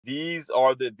this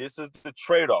is the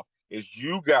trade-off, is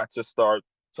you got to start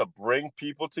to bring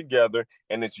people together,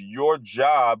 and it's your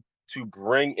job to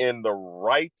bring in the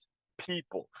right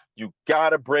people. You got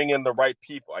to bring in the right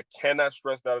people. I cannot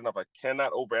stress that enough. I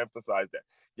cannot overemphasize that.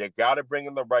 You got to bring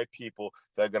in the right people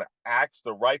that are going to ask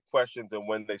the right questions. And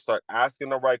when they start asking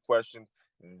the right questions,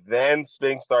 then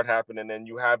things start happening. And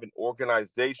you have an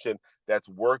organization that's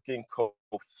working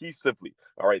cohesively.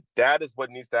 All right. That is what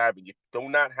needs to happen. You do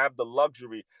not have the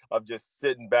luxury of just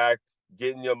sitting back,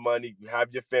 getting your money, you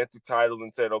have your fancy title,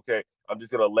 and said, okay, I'm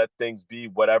just gonna let things be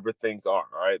whatever things are.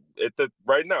 All right.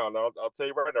 Right now, and I'll tell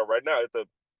you right now,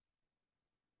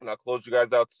 and I'll close you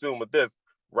guys out soon with this.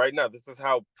 Right now, this is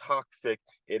how toxic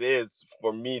it is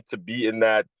for me to be in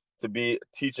that, to be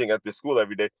teaching at this school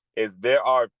every day. Is there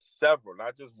are several,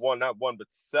 not one, but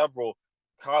several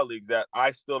colleagues that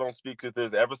I still don't speak to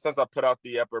this. Ever since I put out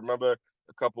the episode, remember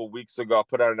a couple of weeks ago, I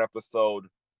put out an episode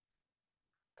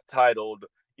titled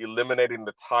Eliminating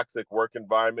the Toxic Work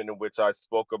Environment, in which I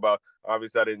spoke about,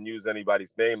 obviously I didn't use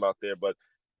anybody's name out there, but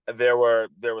there were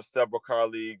several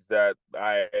colleagues that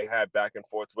I had back and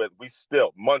forth with. We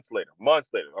still, months later,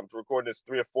 I'm recording this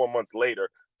 3 or 4 months later,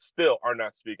 still are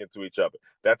not speaking to each other.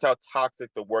 That's how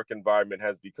toxic the work environment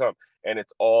has become. And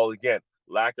it's all, again,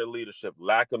 lack of leadership,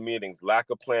 lack of meetings, lack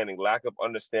of planning, lack of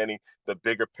understanding the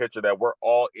bigger picture, that we're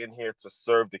all in here to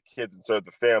serve the kids and serve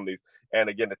the families. And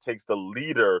again, it takes the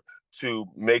leader to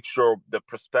make sure the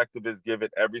perspective is given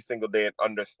every single day and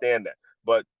understand that.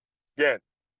 But again,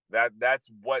 that's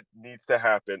what needs to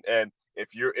happen. And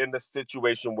if you're in the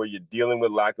situation where you're dealing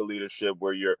with lack of leadership,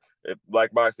 where you're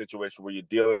like my situation, where you're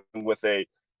dealing with a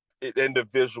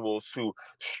individuals who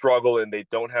struggle and they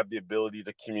don't have the ability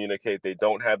to communicate, they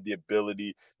don't have the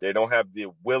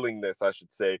willingness, I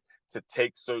should say, to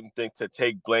take certain things, to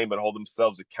take blame and hold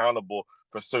themselves accountable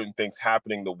for certain things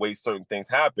happening the way certain things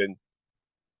happen,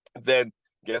 then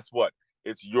guess what?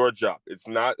 It's your job. It's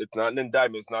not an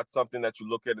indictment. It's not something that you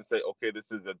look at and say, okay,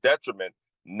 this is a detriment.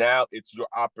 Now it's your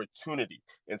opportunity.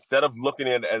 Instead of looking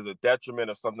at it as a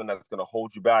detriment or something that's going to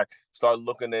hold you back, start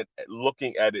looking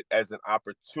at it as an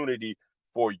opportunity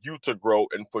for you to grow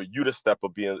and for you to step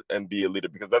up and be a leader,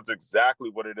 because that's exactly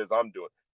what it is I'm doing.